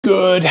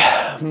Good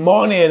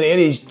morning, it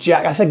is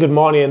Jack. I said good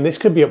morning, and this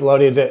could be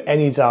uploaded at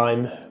any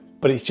time,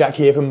 but it's Jack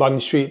here from Modern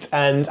Streets,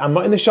 and I'm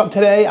not in the shop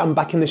today, I'm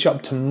back in the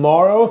shop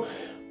tomorrow,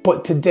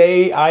 but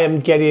today I am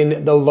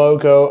getting the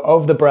logo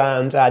of the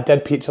brand,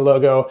 Dead Pizza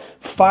logo,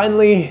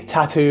 finally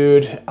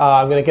tattooed.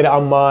 I'm gonna get it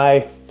on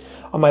my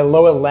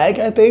lower leg,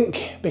 I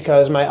think,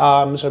 because my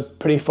arms are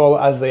pretty full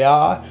as they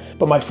are.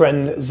 But my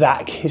friend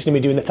Zach, he's gonna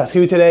be doing the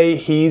tattoo today.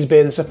 He's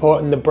been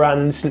supporting the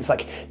brand since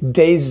like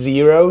day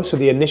zero. So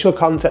the initial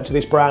concept of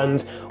this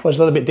brand was a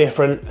little bit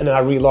different, and then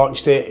I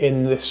relaunched it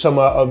in the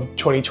summer of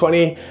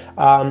 2020.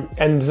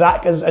 And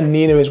Zach and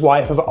Nina, his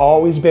wife, have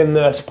always been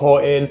there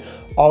supporting,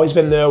 always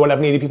been there when I've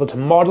needed people to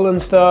model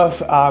and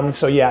stuff.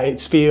 So yeah,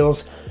 it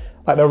feels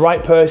like the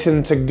right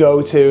person to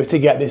go to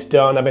get this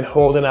done. I've been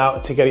holding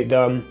out to get it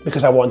done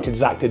because I wanted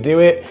Zach to do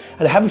it.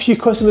 And I have a few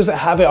customers that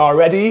have it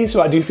already,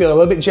 so I do feel a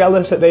little bit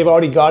jealous that they've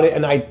already got it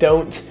and I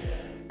don't.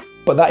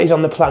 But that is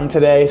on the plan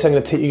today, so I'm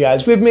gonna take you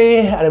guys with me,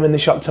 and I'm in the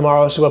shop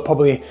tomorrow, so we'll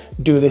probably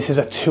do this as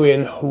a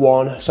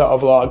 2-in-1 sort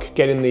of vlog,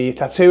 getting the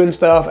tattoo and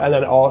stuff, and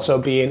then also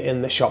being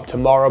in the shop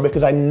tomorrow,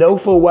 because I know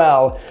full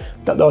well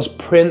that those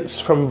prints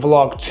from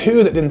vlog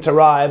 2 that didn't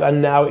arrive are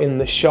now in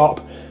the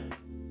shop.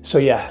 So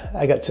yeah,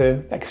 I get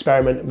to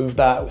experiment with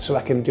that so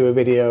I can do a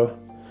video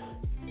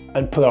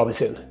and put all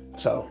this in.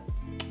 So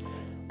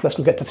let's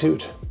go get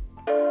tattooed.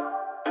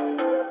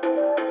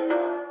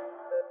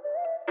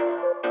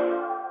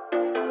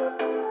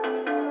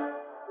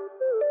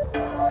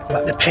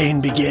 Let the pain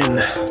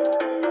begin.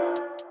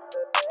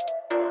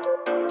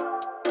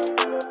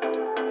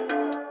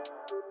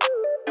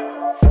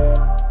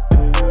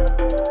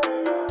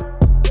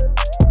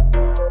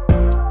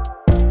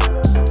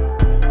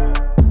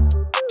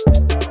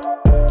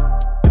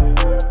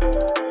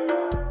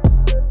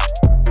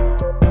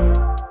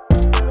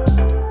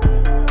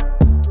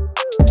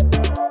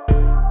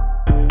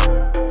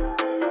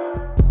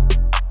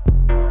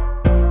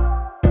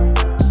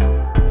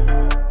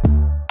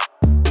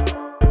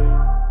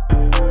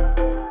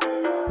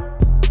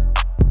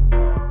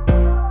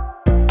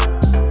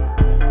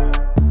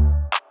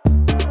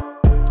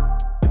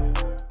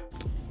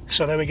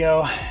 So there we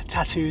go,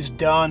 tattoos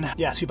done.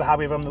 Yeah, super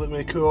happy with them, they look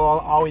really cool.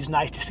 Always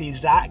nice to see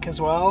Zach as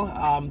well.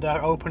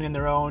 They're opening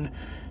their own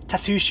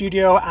tattoo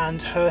studio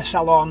and hair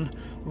salon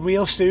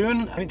real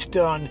soon, and it's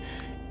done.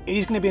 It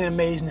is gonna be an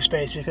amazing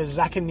space because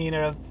Zach and Nina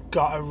have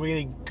got a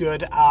really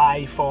good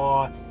eye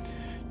for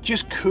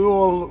just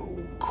cool,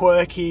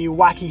 quirky,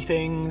 wacky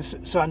things.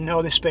 So I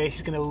know this space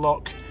is gonna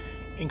look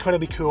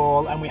incredibly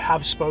cool, and we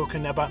have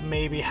spoken about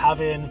maybe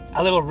having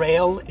a little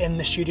rail in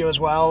the studio as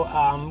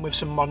well, with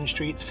some Modern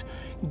Streets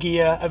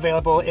gear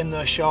available in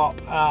the shop,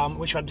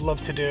 which I'd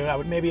love to do. I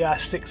would maybe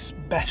have 6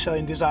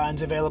 best-selling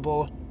designs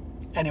available.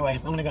 Anyway,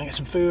 I'm gonna go and get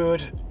some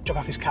food, drop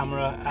off this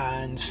camera,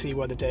 and see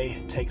where the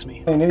day takes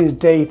me. And it is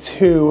day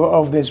 2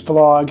 of this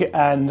vlog,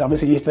 and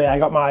obviously yesterday I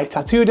got my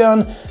tattoo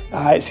done.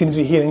 It seems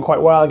to be healing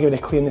quite well. I gave it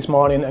a clean this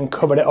morning and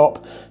covered it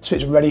up, so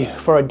it's ready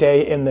for a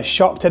day in the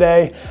shop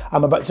today.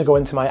 I'm about to go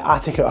into my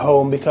attic at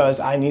home because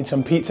I need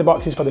some pizza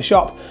boxes for the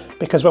shop,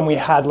 because when we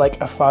had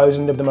like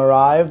 1,000 of them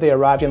arrive, they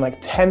arrived in like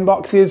 10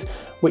 boxes,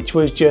 which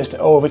was just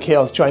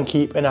overkill to try and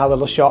keep in our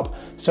little shop.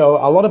 So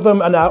a lot of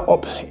them are now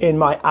up in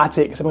my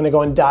attic, so I'm gonna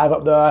go and dive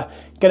up there,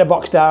 get a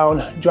box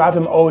down, drive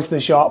them over to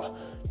the shop,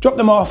 drop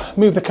them off,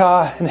 move the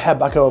car, and head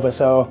back over.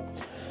 So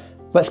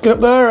let's get up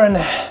there and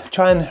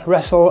try and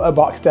wrestle a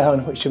box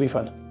down, which should be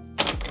fun.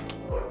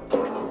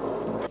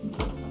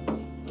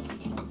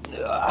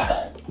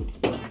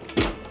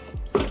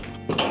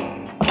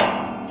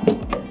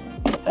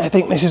 I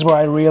think this is where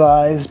I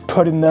realized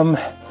putting them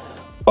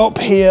up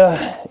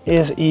here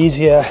is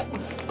easier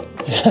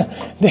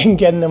than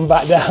getting them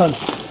back down.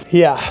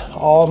 Yeah,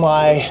 all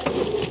my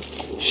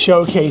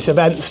showcase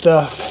event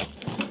stuff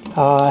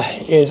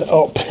is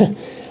up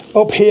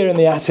here in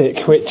the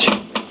attic, which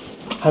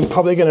I'm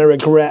probably going to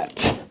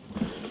regret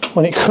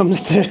when it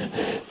comes to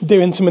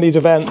doing some of these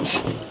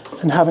events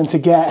and having to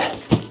get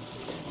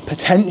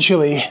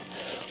potentially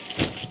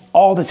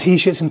all the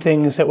t-shirts and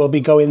things that will be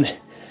going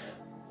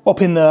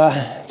up in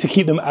there to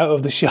keep them out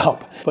of the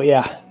shop. But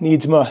yeah,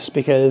 needs must,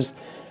 because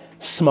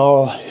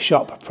small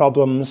shop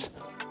problems.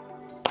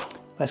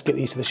 Let's get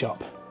these to the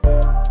shop.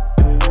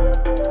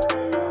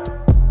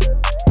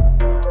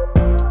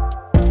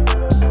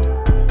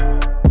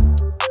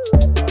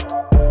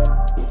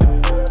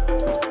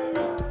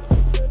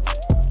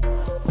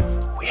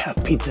 We have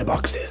pizza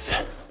boxes.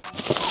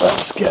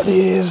 Let's get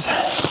these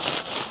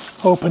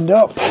opened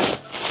up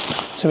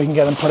so we can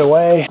get them put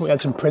away. We had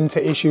some printer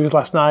issues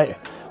last night.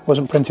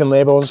 Wasn't printing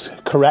labels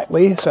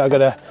correctly, so I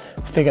gotta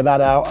figure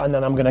that out, and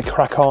then I'm gonna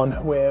crack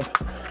on with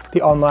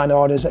the online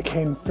orders that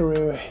came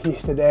through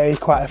yesterday.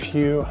 Quite a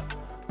few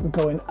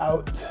going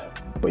out,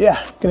 but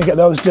yeah, gonna get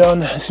those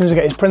done as soon as I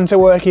get his printer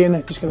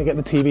working. Just gonna get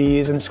the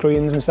TVs and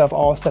screens and stuff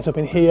all set up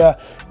in here,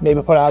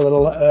 maybe put our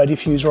little air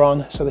diffuser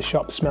on so the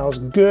shop smells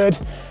good.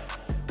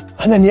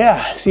 And then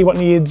yeah, see what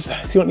needs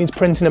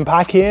printing and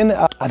packing.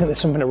 I think there's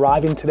something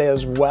arriving today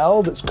as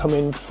well that's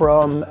coming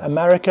from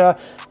America.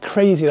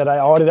 Crazy that I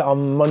ordered it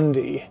on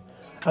Monday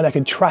and I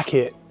can track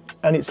it,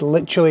 and it's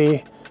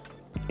literally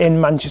in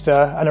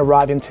Manchester and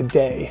arriving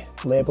today.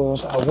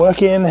 Labels are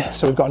working,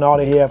 so we've got an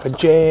order here for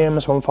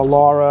James, one for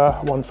Laura,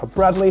 one for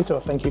Bradley, so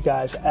thank you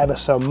guys ever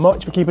so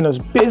much for keeping us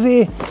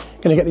busy.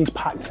 Gonna get these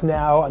packed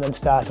now and then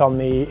start on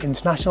the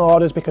international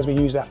orders, because we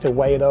usually have to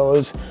weigh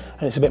those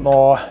and it's a bit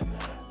more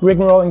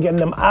rigmarole in getting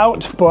them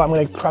out, but I'm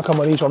gonna crack on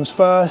with these ones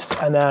first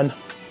and then,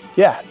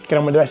 yeah, get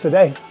on with the rest of the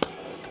day.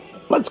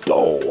 Let's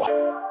go.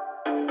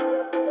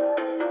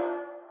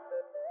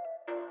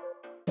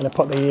 Gonna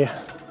put the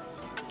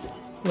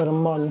little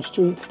Modern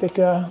Street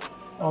sticker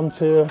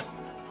onto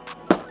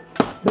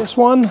this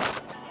one.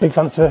 Big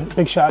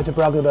shout out to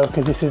Bradley though,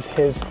 because this is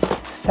his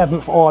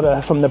 7th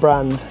order from the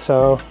brand.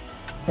 So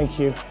thank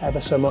you ever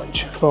so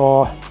much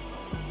for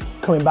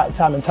coming back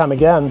time and time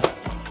again.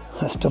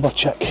 Let's double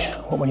check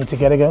what we need to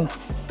get again.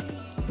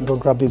 And go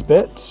grab these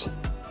bits.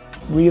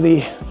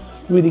 Really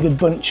good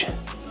bunch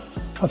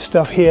of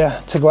stuff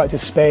here to go out to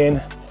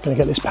Spain. Gonna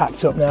get this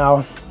packed up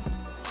now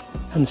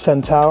and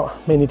sent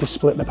out. May need to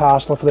split the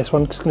parcel for this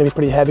one because it's going to be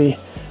pretty heavy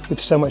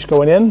with so much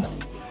going in.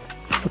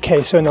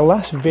 Okay, so in the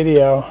last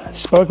video I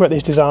spoke about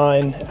this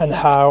design and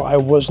how I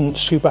wasn't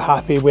super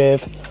happy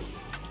with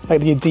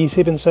like the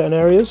adhesive in certain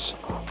areas,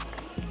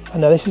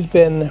 and now this has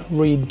been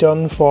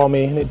redone for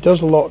me and it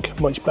does look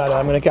much better.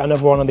 I'm going to get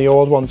another one of the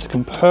old ones to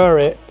compare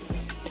it,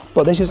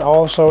 but this is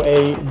also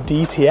a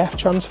DTF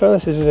transfer.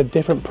 This is a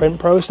different print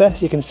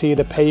process. You can see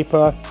the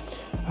paper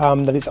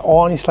that it's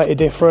on is slightly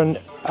different.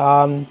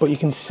 But you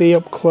can see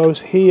up close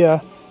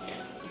here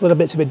little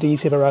bits of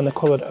adhesive around the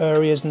coloured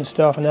areas and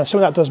stuff, and now some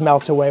of that does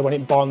melt away when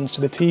it bonds to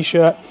the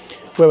t-shirt,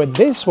 where with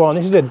this one,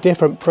 this is a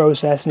different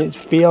process and it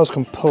feels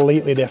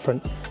completely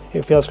different.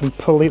 It feels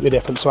completely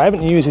different. So I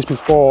haven't used this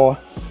before,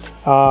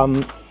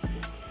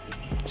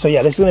 so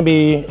yeah, this is going to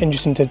be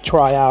interesting to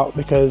try out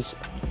because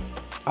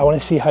I want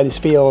to see how this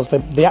feels.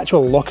 The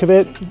actual look of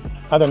it,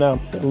 I don't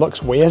know, it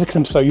looks weird because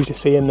I'm so used to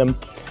seeing them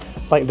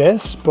like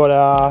this, but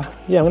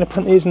yeah, I'm going to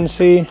print these and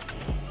see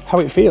how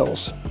it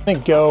feels. I'm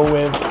going to go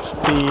with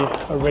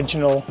the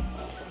original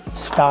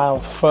style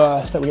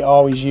first that we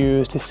always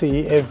use to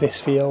see if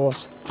this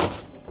feels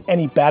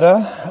any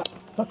better.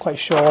 Not quite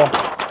sure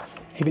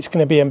if it's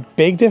going to be a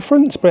big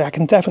difference, but I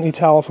can definitely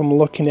tell from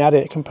looking at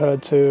it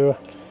compared to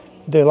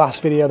the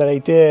last video that I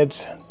did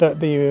that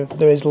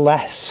there is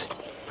less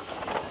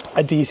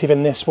adhesive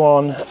in this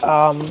one.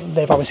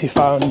 They've obviously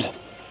found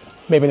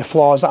maybe the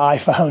flaws that I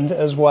found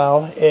as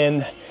well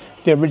in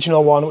the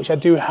original one, which I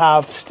do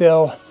have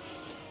still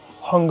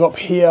hung up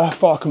here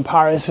for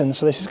comparison.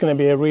 So this is going to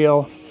be a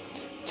real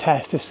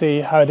test to see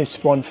how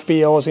this one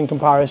feels in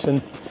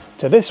comparison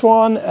to this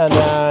one, and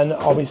then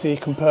obviously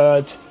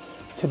compared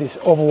to this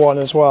other one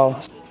as well.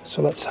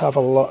 So let's have a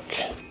look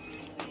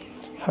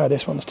how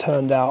this one's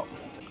turned out.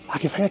 I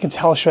think I can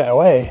tell straight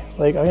away,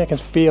 like I think I can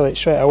feel it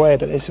straight away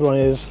that this one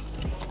is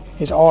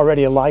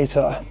already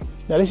lighter.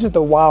 Now this is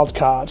the wild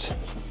card,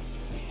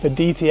 the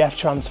DTF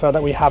transfer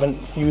that we haven't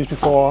used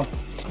before.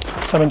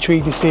 So I'm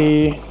intrigued to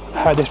see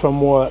how this one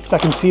works. I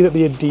can see that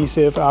the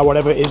adhesive,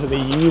 whatever it is that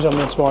they use on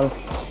this one,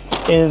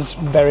 is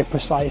very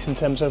precise in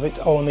terms of it's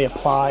only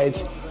applied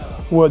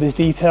where there's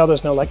detail.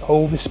 There's no like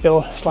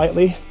overspill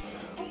slightly,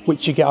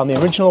 which you get on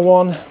the original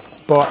one,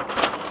 but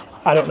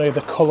I don't know if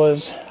the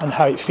colours and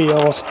how it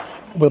feels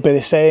will be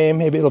the same,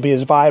 maybe it'll be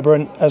as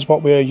vibrant as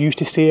what we're used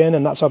to seeing,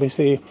 and that's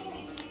obviously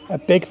a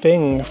big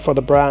thing for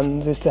the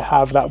brand, is to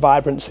have that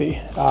vibrancy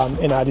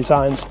in our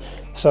designs.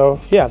 So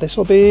yeah, this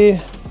will be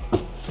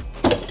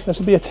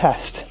a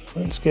test.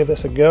 Let's give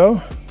this a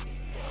go.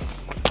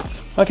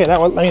 Okay,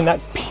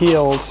 that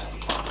peeled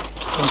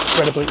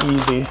incredibly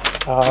easy.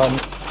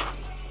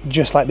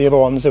 Just like the other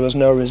ones, there was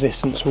no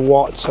resistance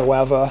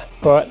whatsoever,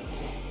 but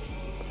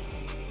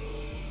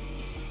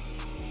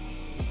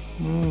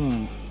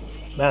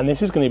man,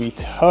 this is going to be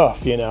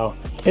tough, you know.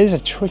 It is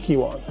a tricky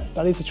one.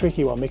 That is a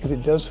tricky one because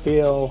it does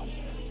feel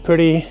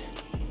pretty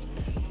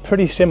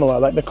similar.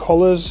 Like the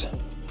colours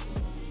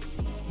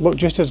look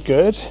just as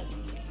good.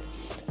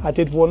 I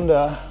did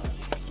wonder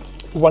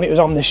when it was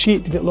on the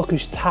sheet, did it look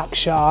as tack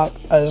sharp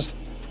as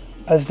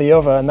the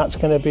other? And that's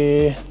going to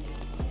be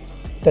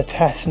the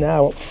test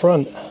now up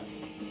front.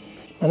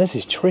 And this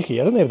is tricky.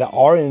 I don't know if that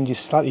orange is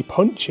slightly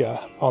punchier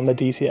on the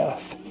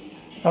DTF.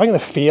 I think the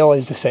feel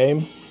is the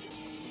same.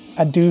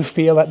 I do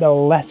feel that the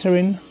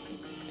lettering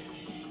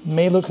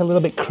may look a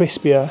little bit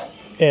crispier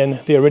in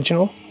the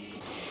original.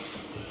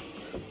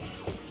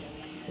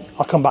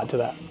 I'll come back to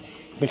that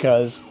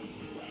because,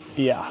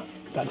 yeah,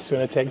 that's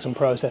going to take some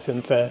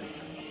processing to,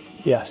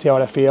 yeah, see how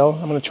I feel.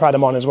 I'm going to try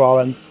them on as well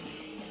and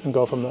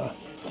go from there.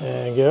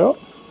 There you go.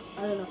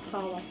 I don't know if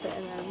I'll fit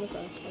in there with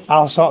those.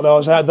 I'll sort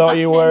those out, don't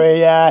you worry.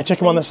 Yeah, check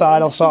them on the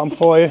side, I'll sort them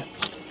for you.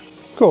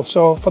 Cool,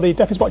 so for the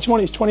Deaf is Watching one,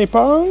 it's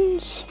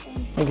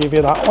 £20. I'll give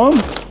you that one.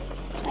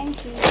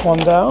 Thank you. One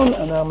down,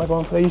 and now I'm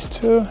going for these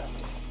two.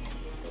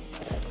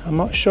 I'm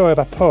not sure if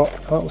I put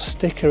a little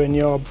sticker in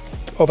your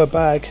other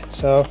bag,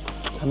 so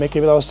I may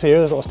give you those to you.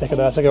 There's a little sticker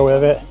there to go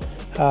with it.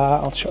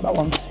 I'll shut that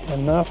one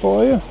in there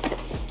for you.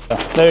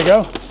 There you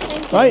go.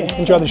 Thank Right,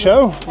 enjoy the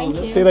show. Thank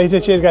you. See you later.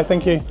 Cheers, guys.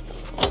 Thank you.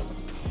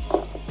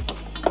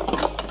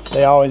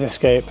 They always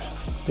escape.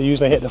 They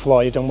usually hit the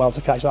floor. You've done well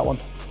to catch that one.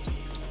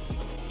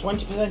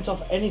 20%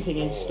 off anything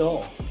in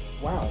store.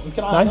 Wow. And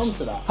can I add on Nice.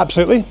 to that?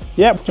 Absolutely.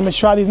 Yeah. Do you want me to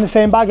try these in the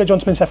same bag or do you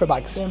want them in separate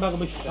bags? Same bag will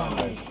be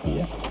fine.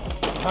 Yeah.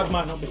 The bag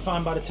might not be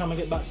fine by the time I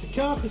get back to the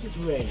car because it's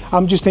raining.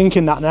 I'm just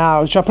thinking that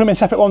now. Should I put them in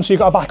separate ones so you've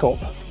got a backup?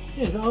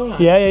 Yeah, is that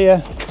alright?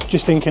 Yeah.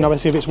 Just thinking,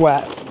 obviously, if it's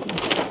wet.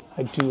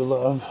 I do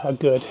love a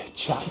good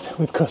chat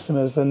with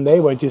customers, and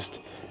they were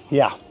just,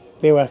 yeah,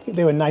 they were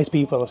nice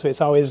people. So it's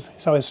always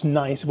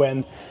nice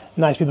when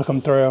nice people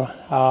come through,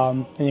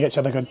 and you get to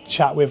have a good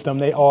chat with them.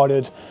 They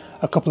ordered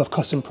a couple of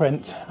custom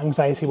print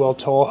Anxiety World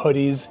Tour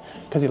hoodies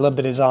because they loved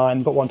the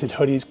design, but wanted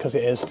hoodies because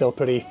it is still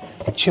pretty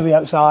chilly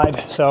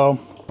outside. So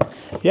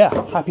yeah,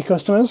 happy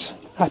customers,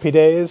 happy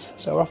days.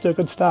 So we're off to a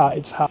good start.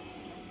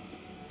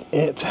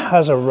 It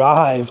has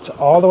arrived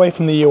all the way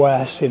from the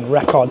US in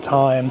record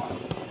time.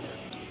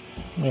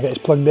 Let me get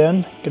it plugged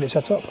in, get it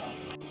set up.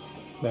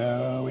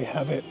 There we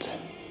have it.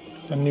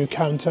 The new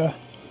counter,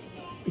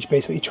 which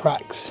basically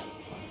tracks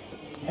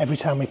every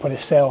time we put a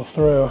sale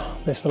through.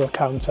 This little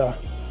counter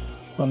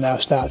will now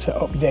start to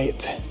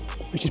update,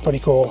 which is pretty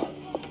cool.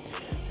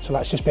 So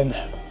that's just been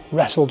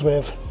wrestled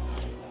with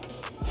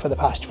for the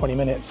past 20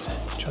 minutes,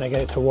 trying to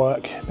get it to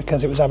work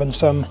because it was having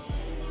some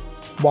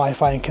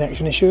Wi-Fi and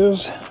connection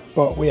issues,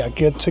 but we are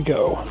good to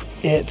go.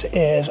 It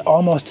is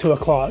almost 2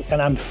 o'clock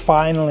and I'm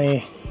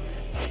finally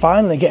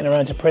getting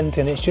around to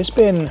printing. It's just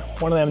been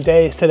one of them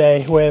days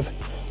today with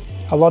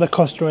a lot of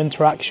customer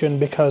interaction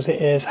because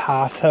it is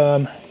half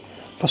term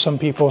for some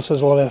people, so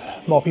there's a lot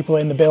of more people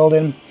in the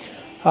building.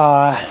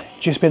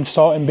 Just been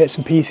sorting bits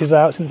and pieces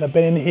out since I've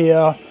been in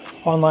here,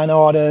 online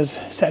orders,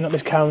 setting up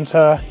this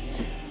counter.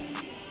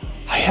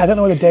 I don't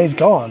know where the day's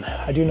gone.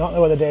 I do not know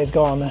where the day's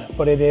gone,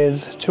 but it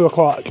is 2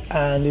 o'clock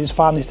and it's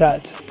finally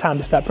time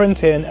to start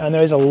printing, and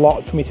there is a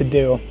lot for me to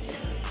do.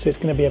 So it's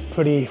going to be a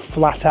pretty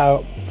flat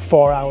out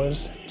 4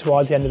 hours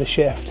towards the end of the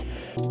shift.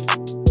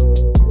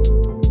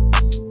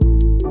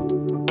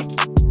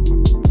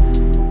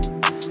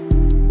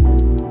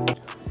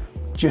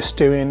 Just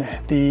doing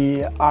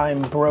the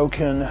I'm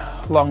Broken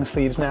long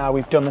sleeves now.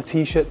 We've done the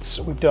t-shirts,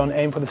 we've done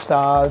Aim for the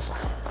Stars,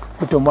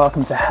 we've done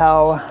Welcome to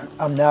Hell.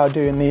 I'm now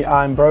doing the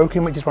I'm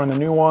Broken, which is one of the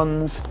new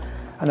ones.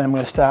 And then I'm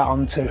going to start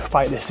on to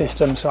Fight This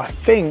System. So I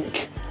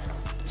think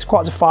it's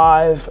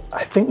 4:45.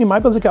 I think we might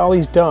be able to get all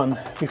these done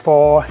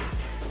before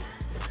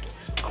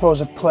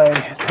close of play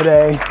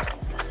today.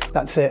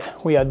 That's it,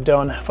 we are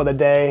done for the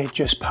day,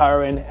 just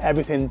powering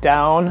everything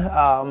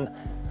down.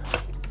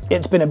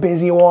 It's been a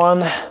busy one.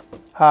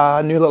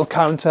 New little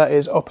counter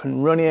is up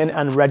and running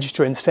and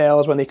registering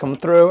sales when they come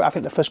through. I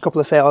think the first couple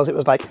of sales, it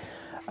was like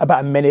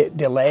about a minute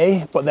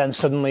delay, but then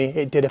suddenly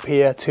it did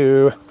appear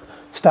to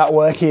start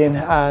working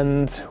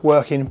and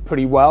working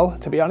pretty well,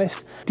 to be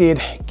honest.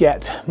 Did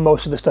get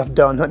most of the stuff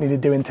done that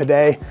needed doing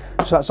today,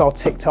 so that's all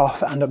ticked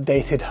off and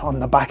updated on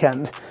the back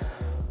end.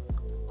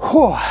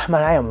 Whew,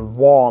 man, I am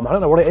warm. I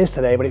don't know what it is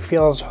today, but it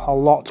feels a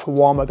lot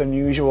warmer than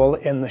usual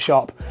in the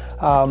shop.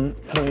 I don't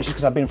know if it's just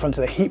because I've been in front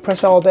of the heat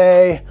press all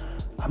day.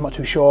 I'm not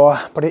too sure,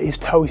 but it is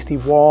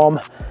toasty warm.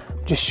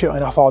 Just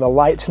shutting off all the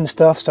lights and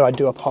stuff, so I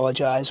do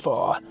apologize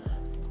for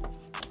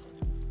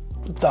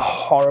the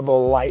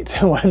horrible light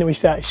when we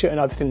start shutting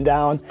everything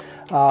down.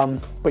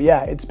 But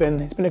yeah, it's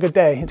been a good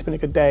day. It's been a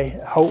good day.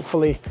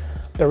 Hopefully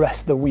the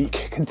rest of the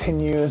week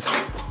continues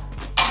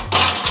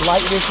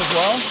like this as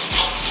well.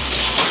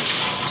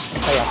 They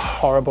make a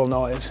horrible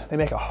noise. They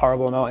make a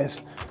horrible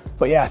noise.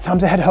 But yeah, time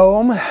to head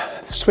home,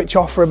 switch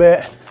off for a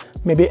bit,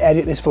 maybe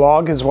edit this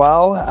vlog as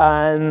well.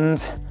 And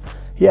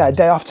yeah,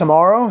 day off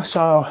tomorrow.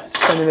 So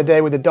spending the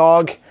day with the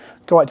dog,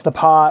 go out to the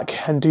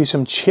park and do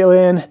some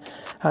chilling,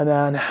 and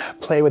then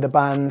play with the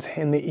band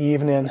in the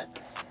evening.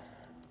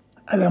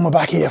 And then we're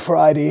back here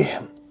Friday.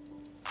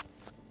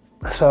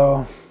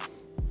 So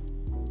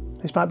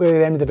this might be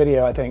the end of the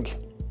video, I think.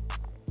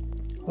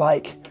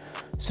 Like,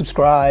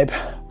 subscribe,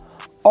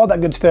 all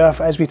that good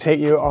stuff as we take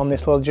you on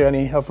this little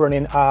journey of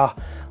running our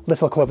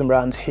little clothing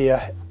brand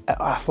here at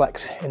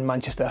Afflex in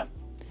Manchester.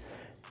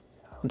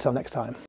 Until next time.